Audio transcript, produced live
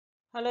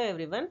Hello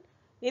everyone.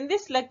 In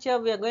this lecture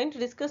we are going to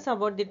discuss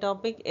about the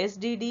topic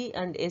SDD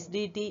and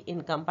SDT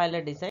in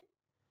compiler design.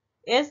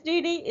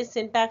 SDD is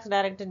syntax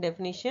directed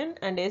definition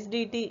and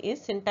SDT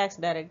is syntax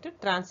directed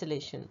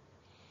translation.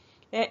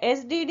 A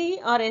SDD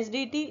or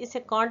SDT is a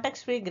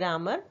context free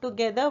grammar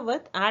together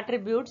with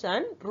attributes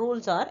and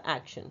rules or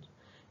actions.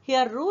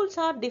 Here rules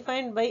are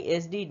defined by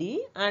SDD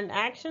and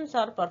actions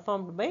are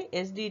performed by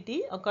SDT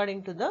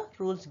according to the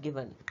rules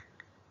given.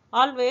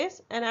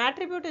 Always an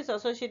attribute is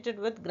associated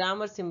with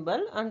grammar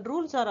symbol and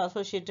rules are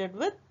associated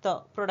with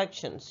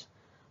productions.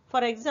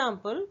 For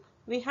example,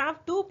 we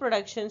have two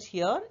productions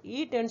here,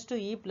 E tends to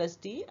E plus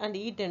T and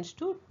E tends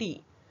to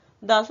T.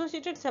 The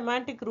associated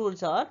semantic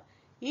rules are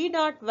E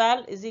dot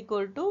val is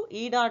equal to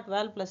E dot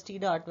val plus T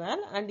dot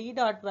val and E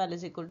dot val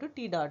is equal to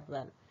T dot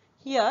val.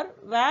 Here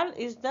val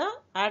is the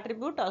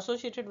attribute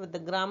associated with the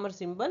grammar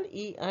symbol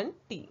E and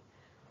T.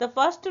 The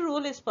first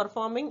rule is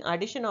performing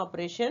addition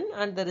operation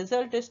and the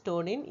result is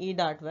stored in E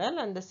dot val,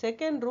 and the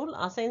second rule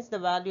assigns the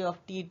value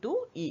of T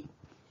to E.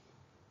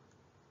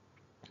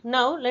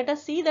 Now let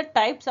us see the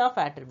types of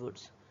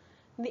attributes.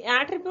 The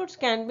attributes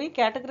can be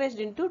categorized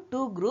into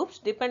two groups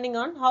depending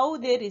on how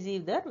they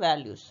receive their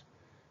values.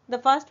 The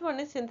first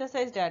one is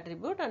synthesized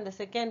attribute and the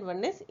second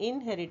one is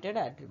inherited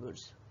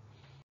attributes.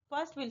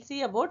 First we will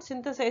see about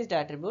synthesized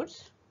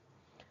attributes.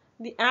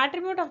 The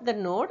attribute of the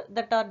node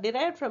that are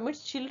derived from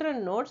its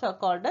children nodes are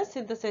called as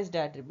synthesized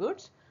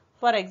attributes.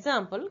 For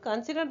example,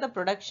 consider the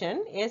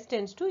production S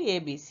tends to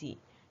ABC.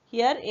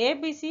 Here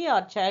ABC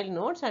are child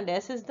nodes and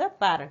S is the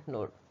parent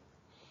node.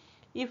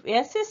 If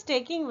S is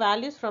taking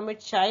values from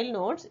its child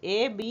nodes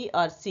A, B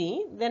or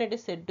C, then it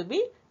is said to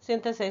be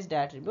synthesized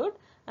attribute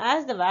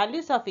as the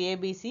values of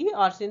ABC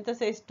are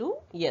synthesized to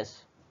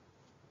S.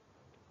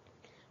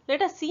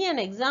 Let us see an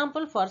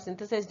example for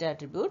synthesized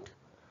attribute.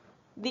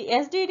 The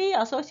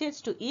SDD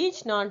associates to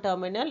each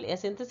non-terminal a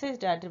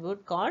synthesized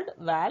attribute called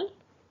val.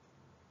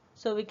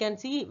 So we can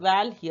see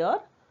val here,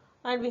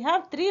 and we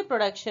have three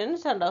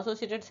productions and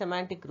associated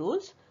semantic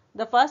rules.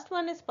 The first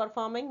one is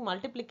performing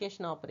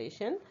multiplication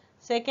operation,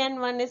 second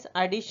one is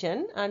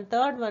addition, and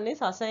third one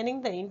is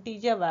assigning the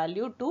integer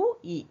value to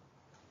E.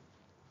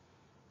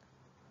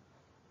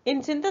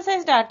 In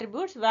synthesized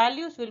attributes,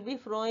 values will be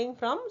flowing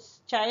from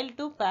child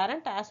to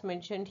parent as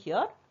mentioned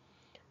here.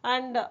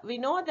 And we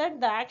know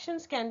that the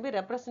actions can be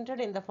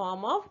represented in the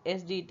form of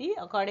SDT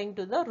according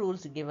to the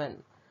rules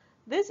given.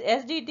 This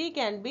SDT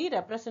can be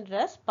represented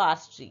as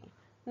parse tree.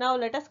 Now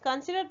let us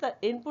consider the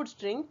input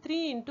string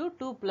 3 into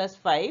 2 plus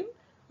 5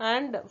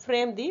 and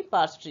frame the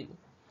parse tree.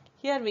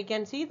 Here we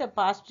can see the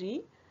parse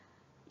tree.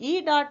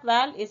 E dot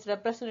val is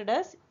represented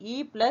as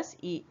E plus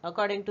E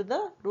according to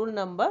the rule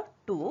number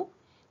 2,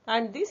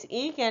 and this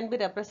E can be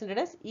represented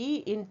as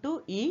E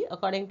into E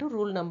according to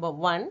rule number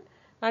 1.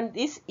 And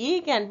this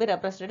E can be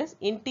represented as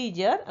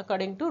integer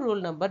according to rule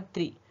number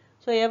 3.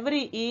 So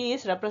every E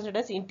is represented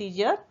as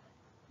integer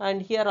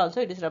and here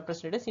also it is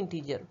represented as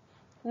integer.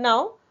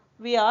 Now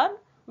we are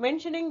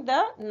mentioning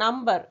the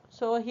number.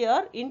 So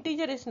here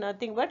integer is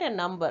nothing but a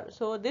number.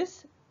 So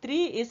this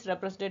 3 is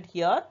represented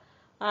here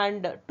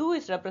and 2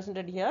 is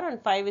represented here and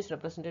 5 is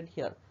represented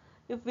here.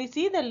 If we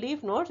see the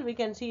leaf nodes, we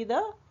can see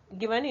the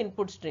given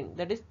input string,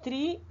 that is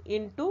 3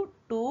 into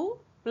 2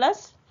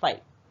 plus 5.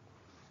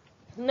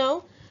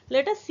 Now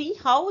let us see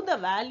how the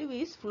value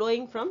is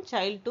flowing from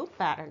child to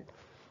parent.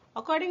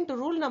 According to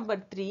rule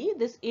number 3,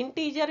 this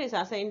integer is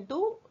assigned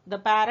to the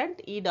parent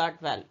E dot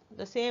val.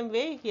 The same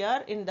way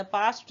here in the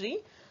parse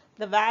tree,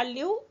 the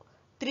value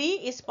 3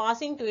 is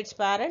passing to its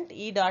parent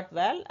E dot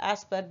val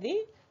as per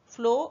the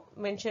flow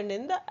mentioned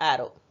in the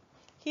arrow.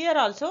 Here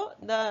also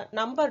the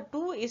number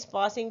 2 is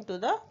passing to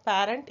the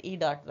parent E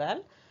dot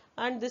val,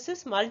 and this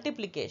is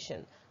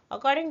multiplication.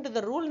 According to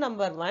the rule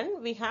number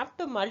 1, we have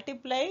to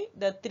multiply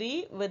the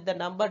 3 with the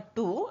number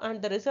 2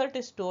 and the result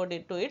is stored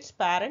into its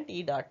parent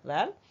E dot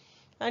val.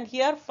 And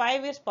here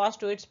 5 is passed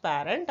to its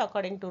parent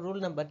according to rule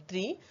number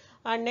 3,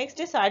 and next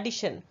is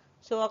addition.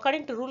 So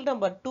according to rule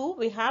number 2,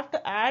 we have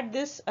to add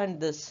this and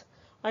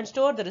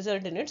store the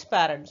result in its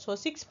parent. So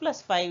 6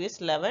 plus 5 is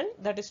 11,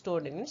 that is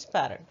stored in its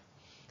parent.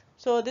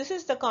 So this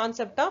is the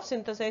concept of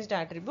synthesized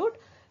attribute.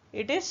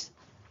 It is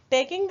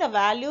taking the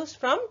values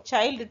from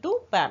child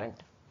to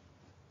parent.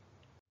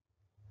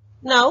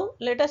 Now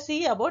let us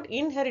see about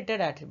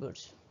inherited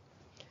attributes.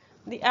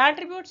 The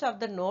attributes of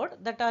the node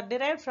that are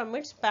derived from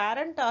its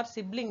parent or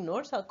sibling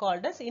nodes are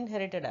called as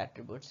inherited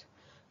attributes.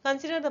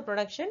 Consider the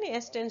production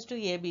S tends to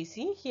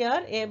ABC.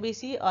 Here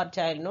ABC are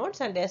child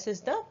nodes and S is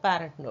the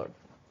parent node.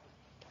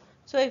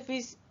 So if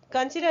we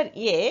consider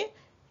A,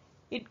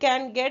 it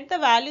can get the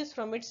values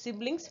from its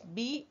siblings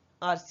B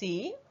or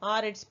C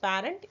or its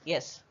parent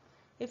S.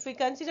 If we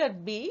consider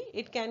B,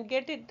 it can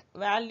get its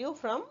value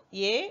from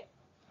A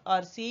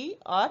or C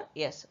or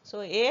S. So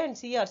A and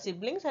C are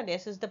siblings and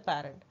S is the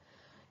parent.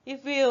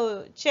 If we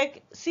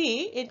check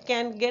C, it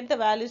can get the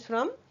values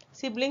from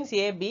siblings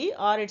A, B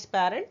or its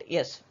parent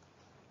S.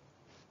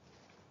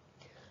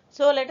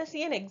 So let us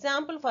see an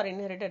example for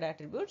inherited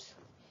attributes.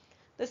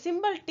 The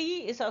symbol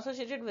T is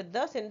associated with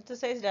the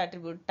synthesized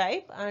attribute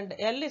type and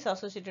L is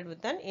associated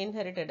with an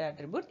inherited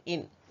attribute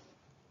in.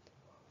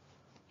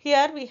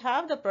 Here we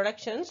have the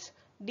productions.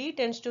 D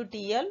tends to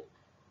TL,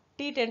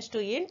 T tends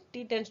to int,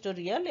 T tends to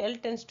real, L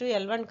tends to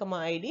L1,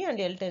 ID and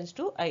L tends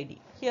to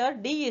ID. Here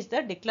D is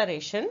the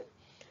declaration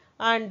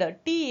and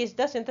T is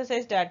the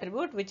synthesized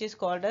attribute which is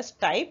called as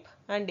type,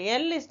 and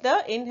L is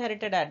the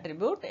inherited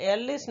attribute.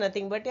 L is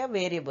nothing but a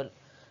variable.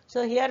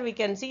 So here we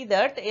can see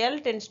that L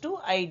tends to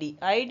ID.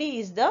 ID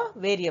is the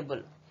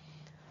variable.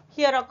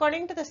 Here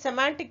according to the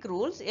semantic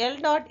rules, L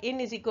dot in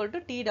is equal to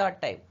T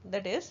dot type.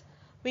 That is,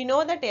 we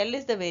know that L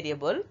is the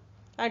variable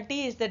and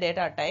T is the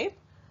data type.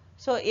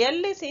 So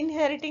L is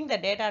inheriting the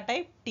data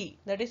type T.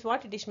 That is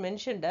what it is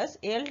mentioned as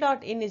L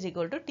dot in is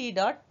equal to T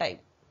dot type.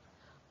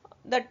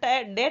 The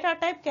data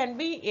type can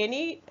be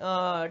any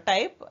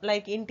type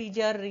like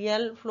integer,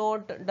 real,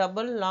 float,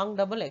 double, long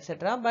double,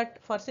 etc. But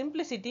for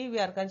simplicity, we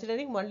are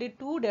considering only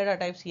two data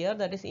types here,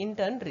 that is int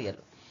and real.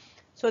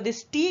 So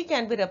this T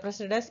can be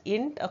represented as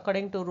int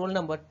according to rule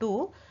number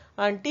 2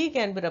 and T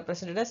can be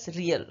represented as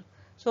real.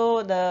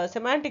 So the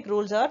semantic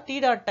rules are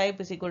T dot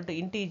type is equal to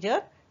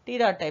integer, T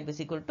dot type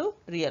is equal to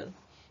real.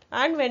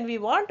 And when we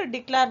want to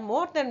declare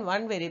more than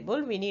one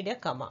variable, we need a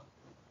comma.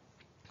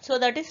 So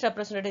that is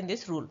represented in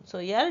this rule. So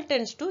L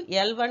tends to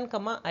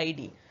L1,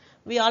 ID.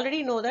 We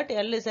already know that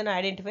L is an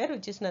identifier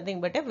which is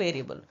nothing but a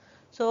variable.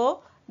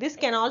 So this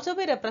can also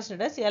be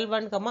represented as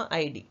L1,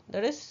 ID.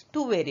 That is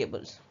two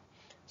variables.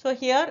 So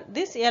here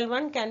this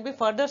L1 can be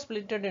further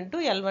splitted into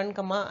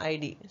L1,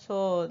 ID.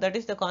 So that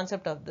is the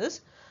concept of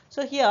this.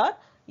 So here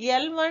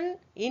L1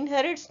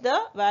 inherits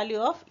the value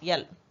of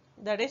L.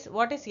 That is,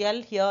 what is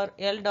L here?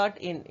 L dot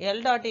in.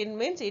 L dot in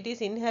means it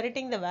is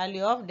inheriting the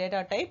value of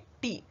data type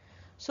T.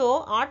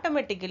 So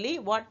automatically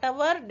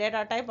whatever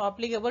data type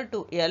applicable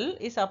to L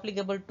is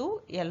applicable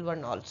to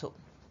L1 also.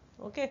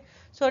 Okay.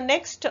 So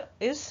next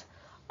is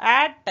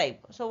add type.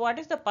 So what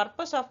is the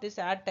purpose of this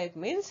add type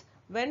means,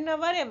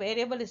 whenever a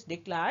variable is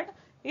declared,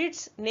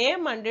 its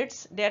name and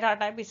its data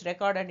type is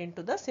recorded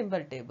into the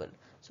symbol table.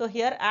 So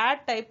here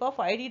add type of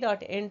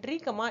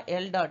id.entry,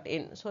 L dot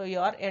in. So you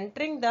are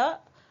entering the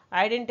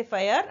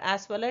identifier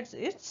as well as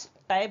its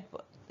type.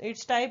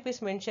 Its type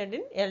is mentioned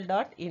in L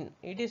dot in.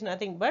 It is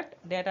nothing but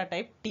data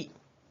type T.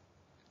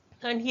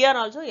 And here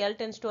also L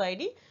tends to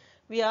ID.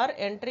 We are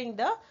entering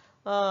the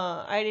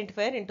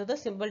identifier into the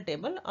symbol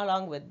table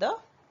along with the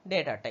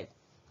data type.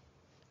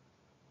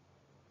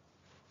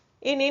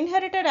 In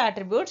inherited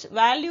attributes,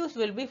 values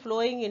will be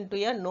flowing into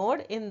a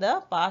node in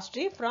the pass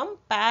tree from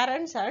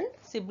parents and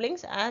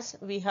siblings as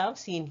we have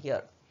seen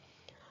here.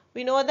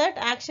 We know that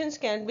actions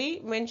can be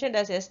mentioned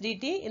as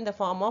SDT in the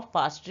form of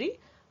pass tree.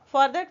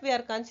 For that, we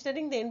are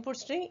considering the input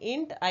string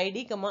int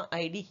id,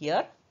 id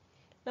here.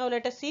 Now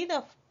let us see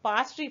the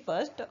pass tree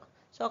first.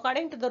 So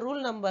according to the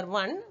rule number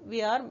 1,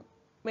 we are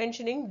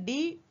mentioning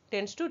D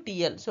tends to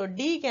TL. So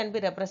D can be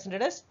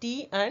represented as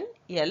T and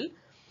L.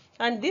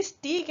 And this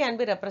T can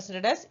be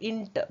represented as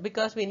int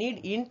because we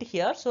need int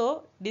here.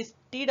 So this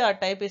T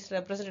dot type is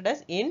represented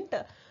as int.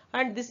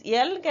 And this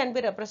L can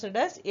be represented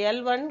as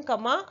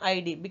L1,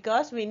 ID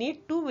because we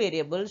need two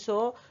variables.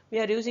 So we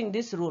are using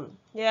this rule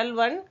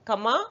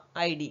L1,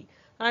 ID.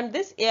 And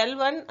this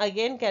L1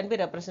 again can be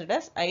represented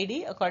as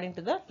ID according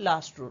to the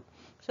last rule.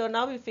 So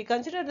now if we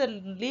consider the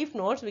leaf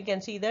nodes, we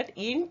can see that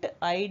int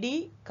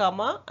ID,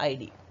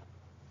 ID.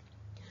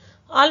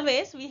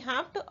 Always we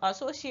have to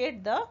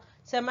associate the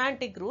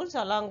semantic rules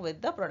along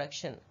with the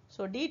production.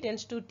 So D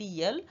tends to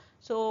TL.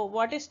 So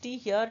what is T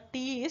here?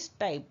 T is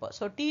type.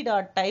 So T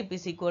dot type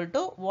is equal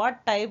to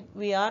what type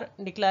we are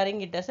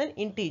declaring it as an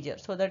integer.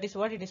 So that is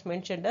what it is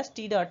mentioned as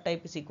T dot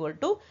type is equal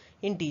to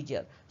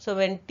integer. So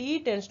when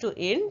T tends to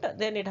int,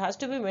 then it has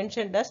to be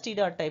mentioned as T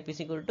dot type is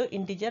equal to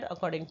integer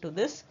according to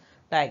this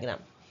diagram.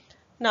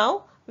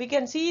 Now we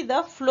can see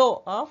the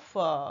flow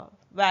of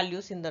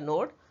values in the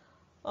node.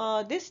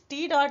 This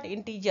T dot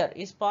integer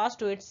is passed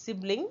to its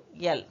sibling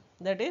L.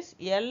 That is,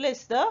 L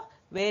is the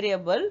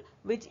variable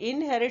which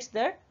inherits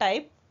the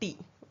type T,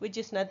 which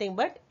is nothing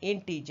but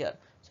integer.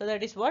 So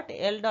that is what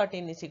L dot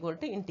in is equal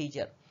to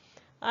integer.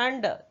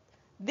 And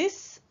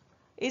this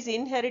is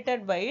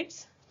inherited by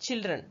its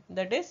children.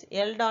 That is,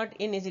 L dot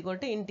in is equal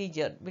to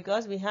integer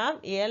because we have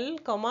L,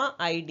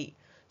 ID.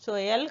 So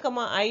L,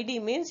 ID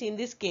means in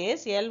this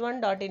case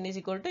L1 dot in is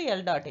equal to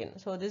L dot in.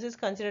 So this is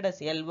considered as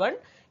L1.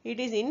 It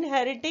is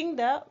inheriting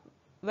the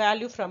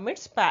value from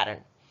its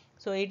parent.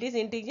 So it is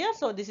integer.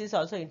 So this is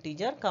also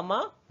integer,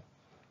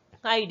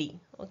 ID.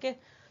 Okay.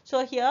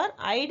 So here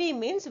ID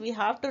means we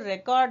have to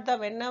record the,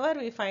 whenever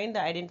we find the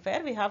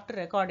identifier, we have to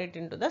record it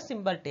into the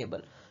symbol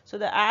table. So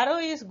the arrow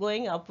is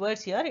going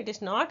upwards here. It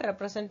is not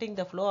representing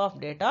the flow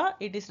of data.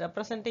 It is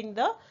representing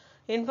the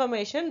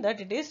information that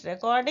it is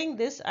recording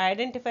this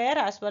identifier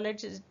as well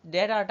as its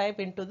data type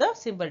into the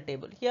symbol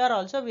table. Here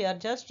also we are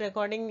just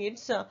recording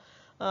its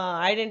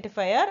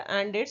identifier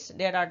and its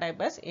data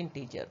type as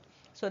integer.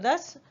 So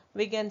thus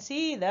we can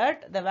see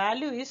that the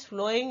value is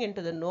flowing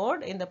into the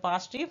node in the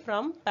pass tree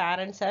from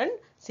parents and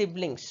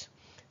siblings.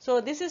 So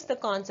this is the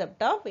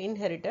concept of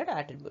inherited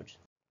attributes.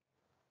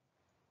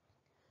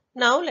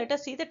 Now let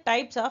us see the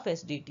types of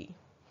SDT.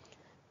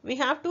 We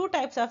have two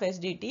types of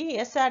SDT,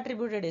 S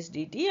attributed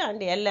SDT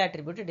and L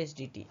attributed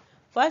SDT.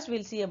 First we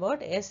will see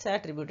about S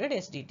attributed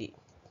SDT.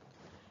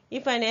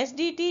 If an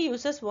SDT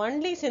uses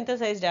only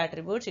synthesized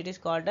attributes, it is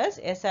called as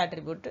S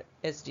attributed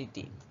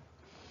SDT.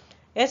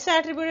 S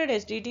attributed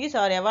SDTs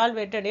are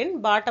evaluated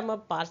in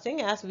bottom-up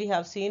parsing as we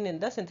have seen in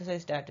the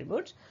synthesized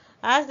attributes,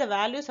 as the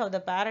values of the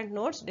parent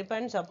nodes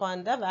depends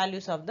upon the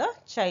values of the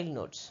child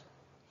nodes.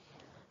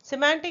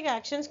 Semantic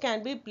actions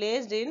can be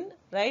placed in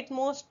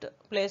rightmost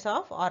place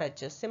of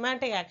RHS.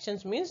 Semantic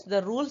actions means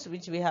the rules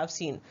which we have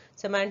seen,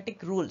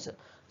 semantic rules.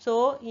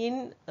 So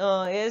in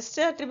S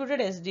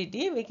attributed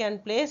SDT, we can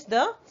place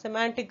the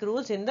semantic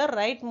rules in the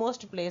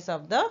rightmost place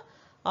of the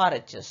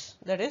RHS,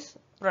 that is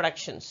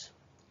productions.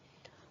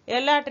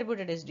 L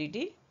attributed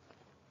SDT.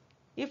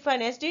 If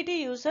an SDT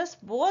uses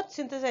both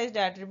synthesized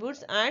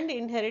attributes and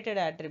inherited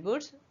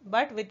attributes,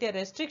 but with a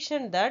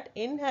restriction that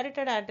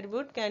inherited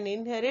attribute can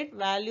inherit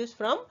values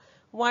from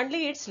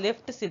only its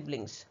left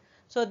siblings.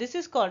 So this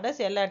is called as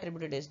L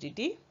attributed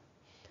SDT.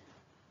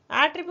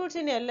 Attributes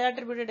in L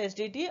attributed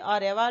SDT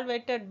are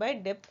evaluated by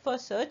depth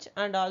first search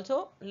and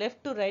also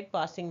left to right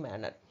parsing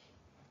manner.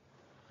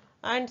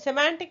 And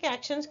semantic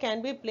actions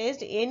can be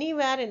placed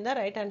anywhere in the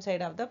right hand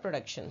side of the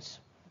productions.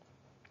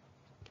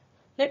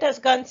 Let us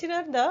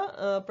consider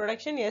the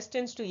production S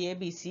tends to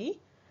ABC.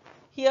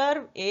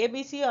 Here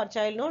ABC are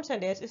child nodes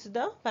and S is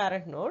the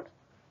parent node.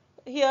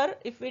 Here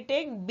if we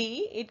take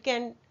B, it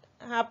can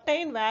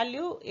obtain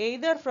value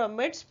either from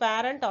its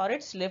parent or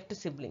its left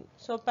sibling.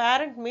 So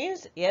parent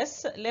means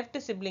S,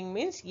 left sibling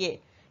means A.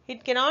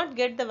 It cannot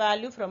get the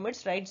value from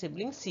its right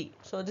sibling C.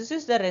 So this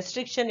is the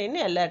restriction in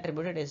L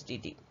attributed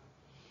SDT.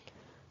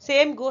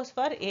 Same goes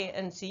for A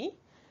and C.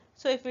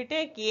 So if we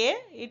take A,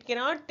 it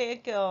cannot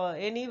take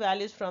any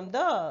values from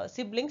the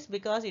siblings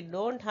because it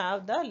don't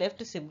have the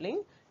left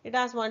sibling. It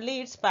has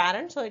only its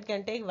parent, so it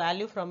can take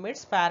value from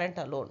its parent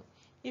alone.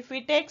 If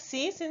we take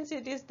C, since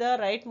it is the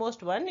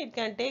rightmost one, it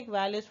can take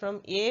values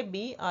from A,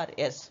 B or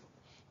S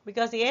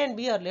because A and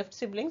B are left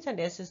siblings and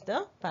S is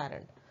the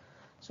parent.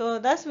 So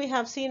thus we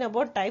have seen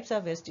about types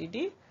of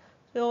SDT.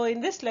 So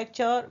in this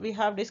lecture, we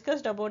have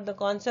discussed about the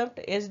concept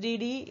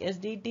SDD,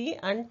 SDT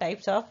and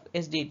types of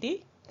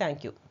SDT.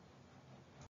 Thank you.